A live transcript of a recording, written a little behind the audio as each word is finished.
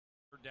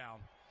Third down.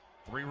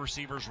 Three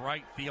receivers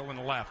right,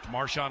 Thielen left.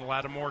 Marshawn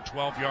Lattimore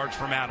 12 yards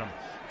from Adam.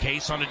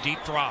 Case on a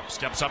deep drop,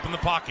 steps up in the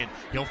pocket.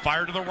 He'll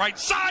fire to the right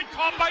side,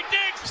 caught by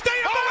Diggs. Stay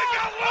up! Oh, he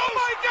got loose! Oh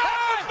my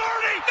God!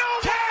 30! No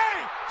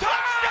way!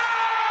 Touchdown!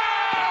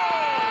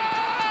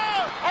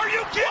 Are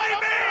you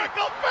kidding me?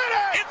 Miracle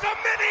finish! It's a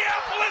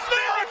Minneapolis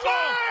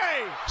miracle!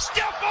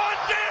 Stephon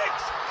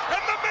Diggs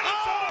and the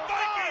Minnesota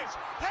Vikings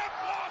have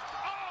walked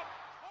up.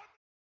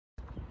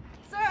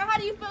 Sir, how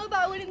do you feel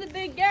about winning the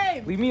big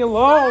game? Leave me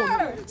alone!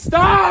 Sir!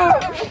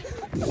 Stop!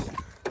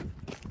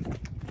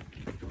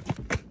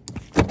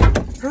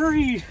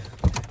 Hurry!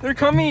 They're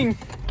coming!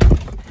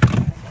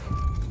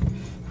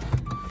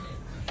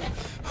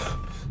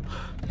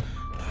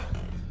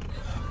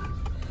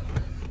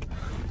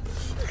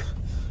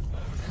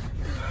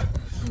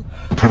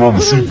 Put on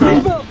the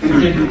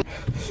seatbelt.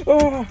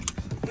 Oh.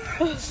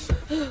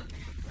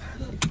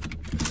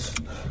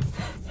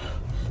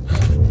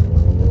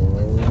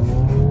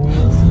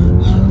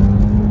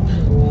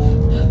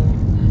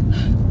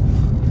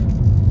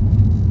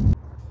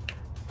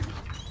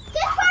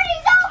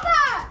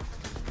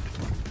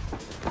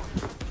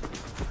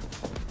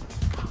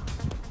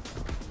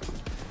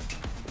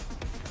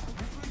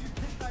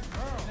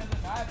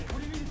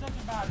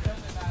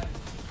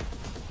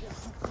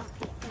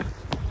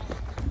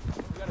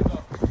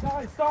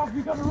 Stop,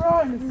 you gotta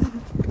run!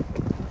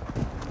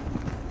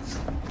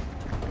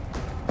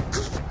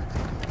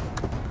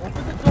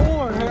 Open the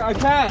door! I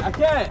can't!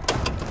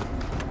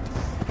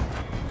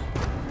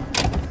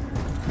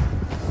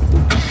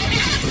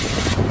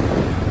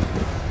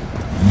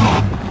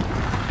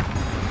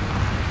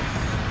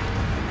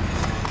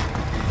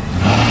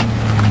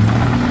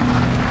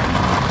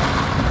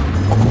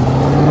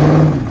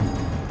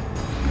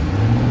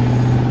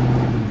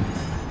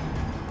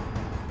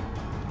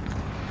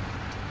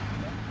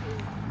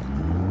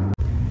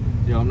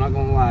 Yo, I'm not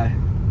gonna lie.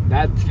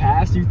 That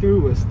pass you threw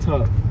was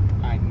tough.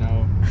 I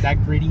know.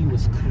 That gritty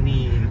was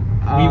clean.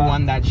 We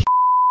won that shit.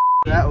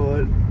 That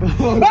one.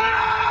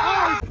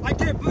 I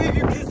can't believe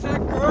you kissed that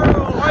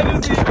girl. Why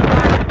does it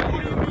matter?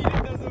 What do you mean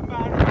it doesn't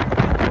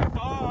matter?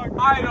 Dog.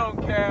 I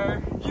don't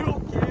care. You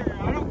don't care.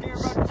 I don't care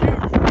about you.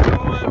 You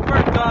know what?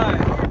 We're done.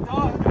 We're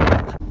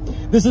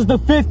done. This is the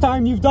 5th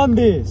time you've done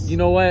this. You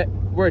know what?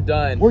 We're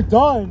done. We're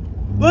done.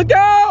 Look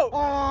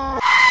out!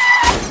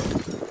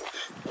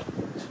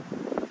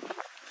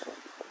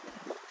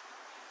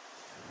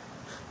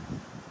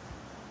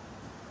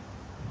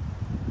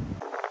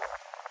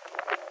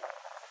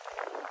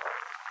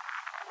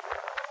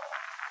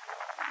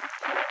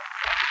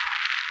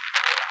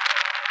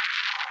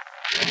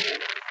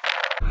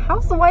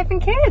 How's the wife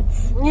and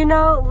kids? You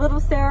know, little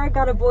Sarah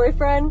got a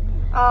boyfriend.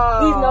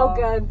 Oh. He's no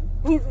good.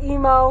 He's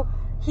emo.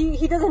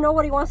 He doesn't know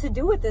what he wants to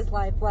do with his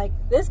life. Like,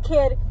 this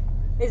kid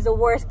is the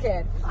worst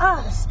kid.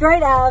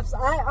 Straight F's.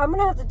 I'm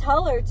gonna have to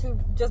tell her to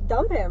just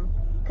dump him.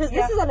 Because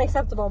this is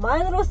unacceptable. My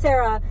little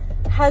Sarah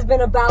has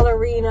been a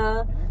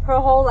ballerina her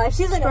whole life.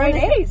 She's an Straight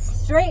A's.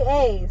 Straight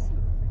A's.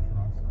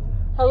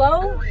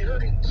 Hello? They're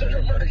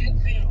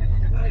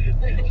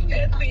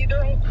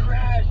all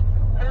crashed.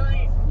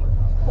 Hurry.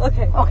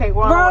 Okay,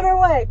 we're on our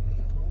way.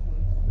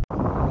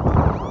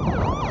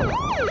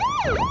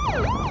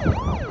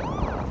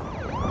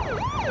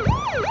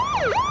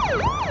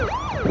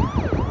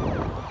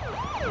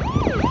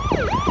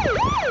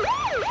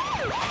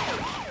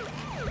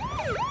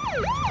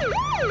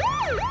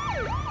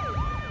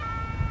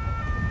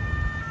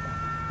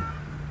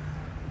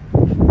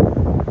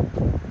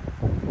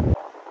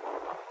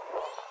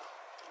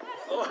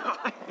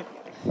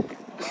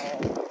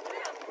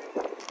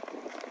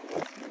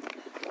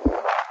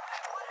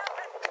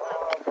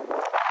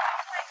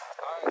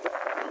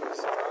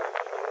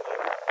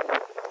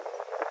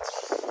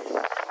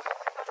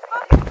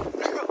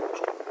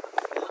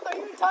 Are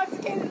you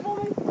intoxicated,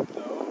 woman?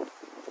 No.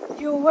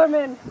 You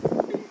women.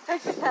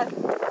 Take the test.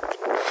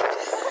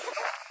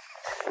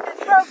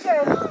 It's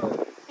broken.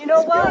 You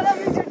know what? That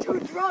means you're too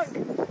drunk.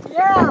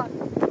 Yeah.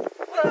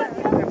 What about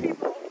the other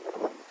people?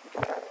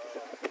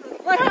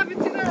 What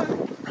happened to them?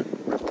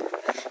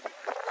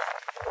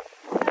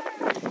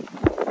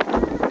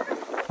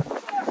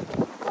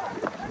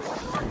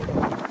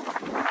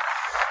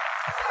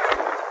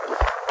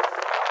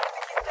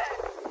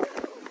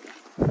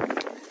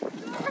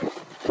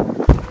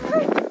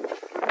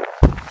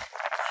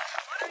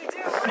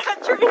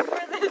 Trained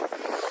for this.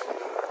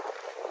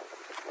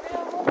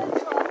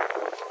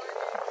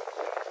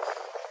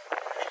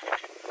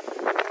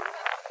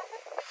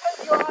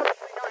 You're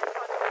obviously not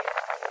intoxicated.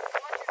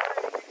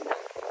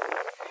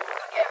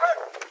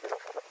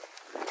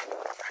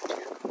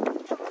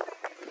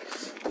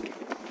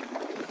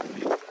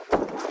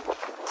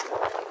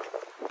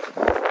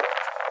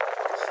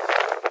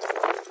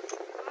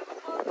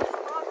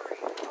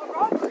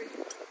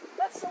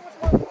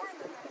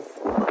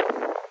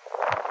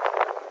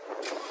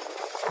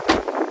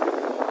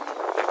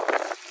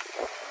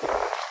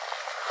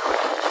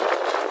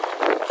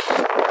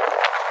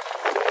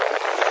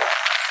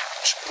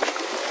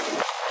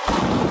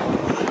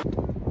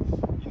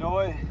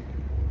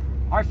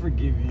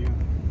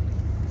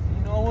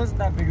 You know, it wasn't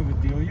that big of a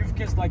deal. You've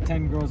kissed like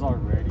 10 girls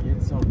already.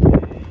 It's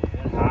okay.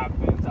 It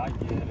happens. I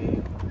get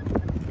it.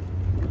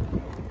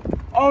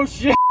 Oh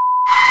shit!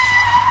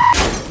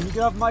 Can you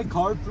get off my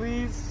car,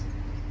 please?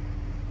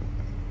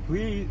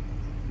 Please.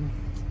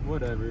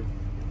 Whatever.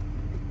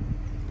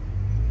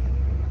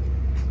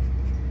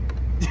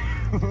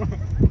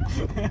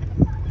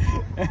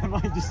 Am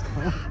I just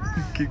going?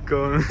 Keep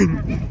going.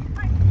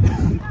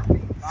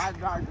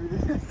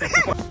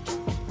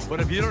 But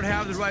if you don't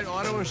have the right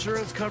auto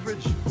insurance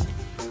coverage,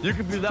 you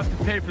could be left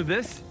to pay for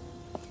this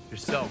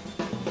yourself.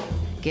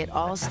 Get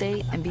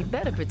Allstate and be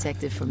better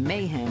protected from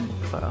mayhem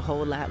for a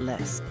whole lot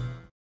less.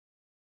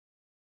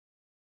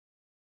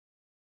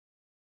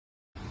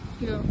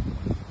 Go.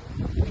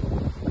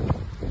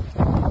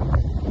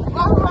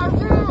 Oh my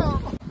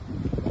God!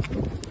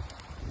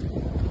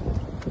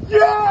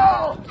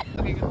 Yeah!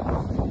 Okay, go.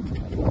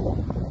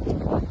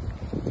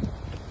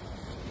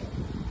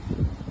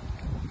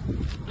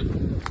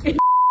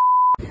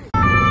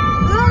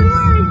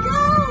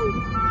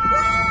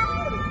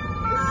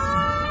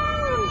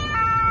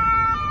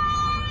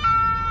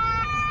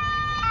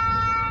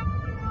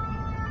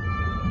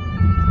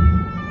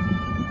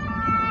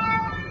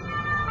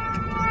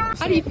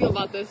 How do you feel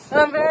about this?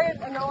 I'm very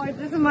annoyed.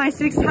 This is my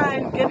 6th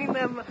time getting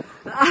them,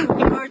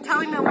 or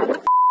telling them what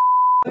the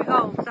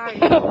oh, sorry.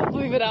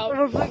 Bleep it out.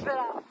 We'll bleep it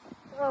out.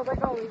 Oh, my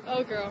God.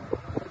 Oh, girl.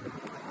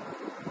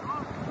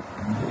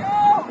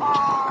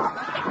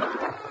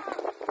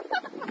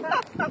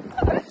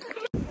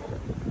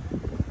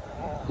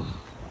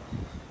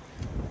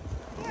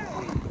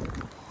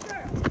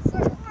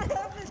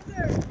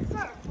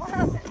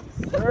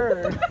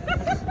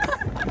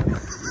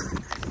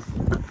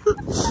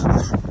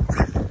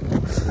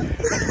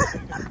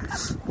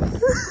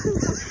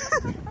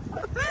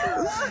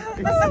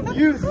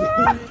 Excuse me.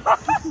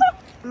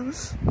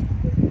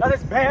 That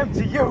is ma'am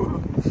to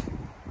you.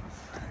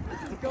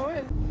 Go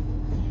in.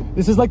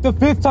 This is like the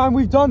 5th time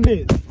we've done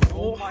this.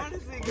 Oh my. How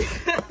does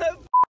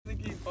it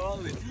keep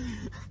falling?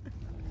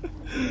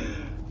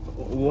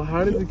 Well,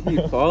 how does it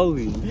keep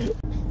falling?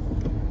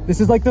 This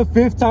is like the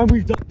 5th time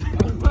we've done.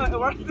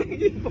 Why does it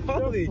keep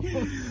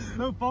falling?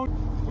 No phone.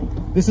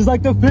 This is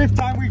like the 5th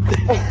time we've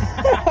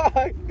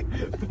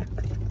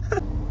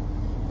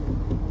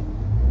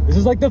This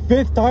is like the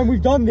 5th time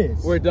we've done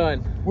this. We're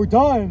done. We're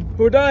done.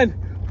 We're done.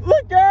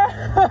 Look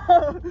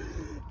out!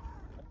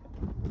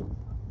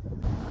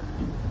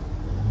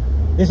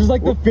 This is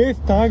like the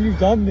 5th time you've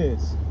done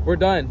this. We're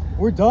done.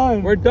 We're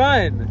done. We're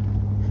done.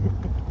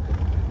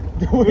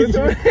 Wait,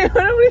 What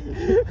are we?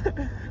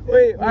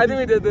 Wait, I think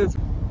we did this.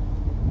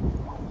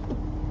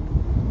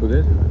 We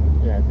did?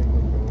 yeah, I think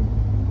we're going.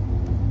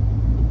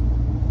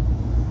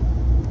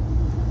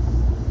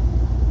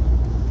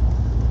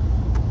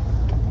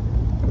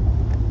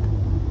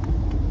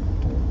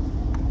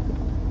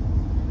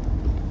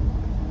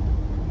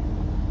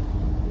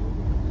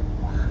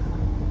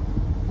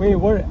 Wait,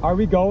 what? Are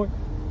we going?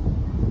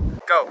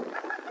 Go.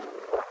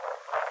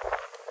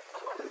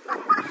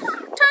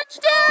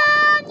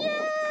 Touchdown!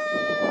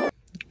 Yeah!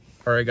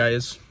 All right,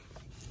 guys.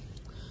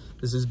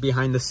 This is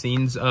behind the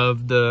scenes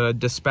of the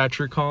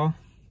dispatcher call.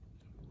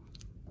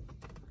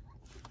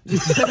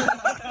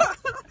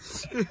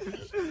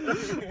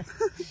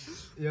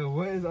 Yo,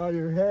 what is on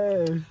your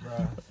head?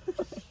 Bro,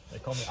 they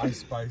call me Ice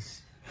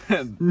Spice.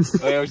 Oh,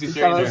 yeah, she's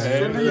shaking her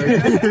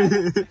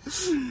head.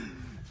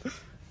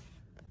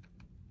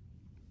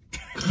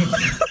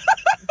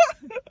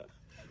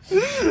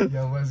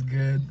 Yo, what's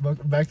good?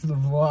 Welcome back to the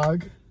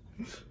vlog.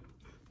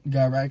 We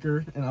got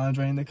Riker and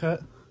Andre in the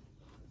cut.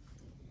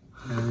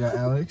 And we got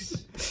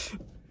Alex.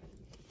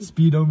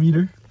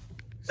 Speedometer.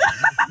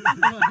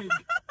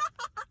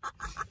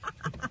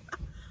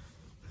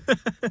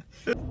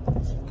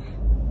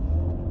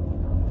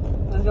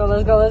 Let's go,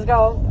 let's go, let's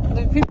go.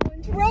 There's people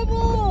in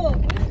trouble.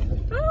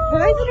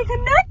 Why isn't it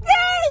connecting?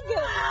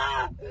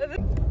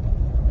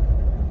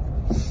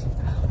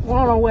 We're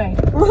on our way.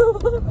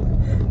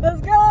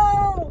 Let's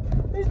go.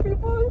 There's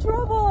people in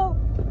trouble.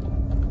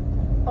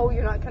 Oh,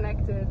 you're not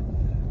connected.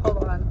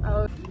 Hold on.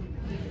 Oh.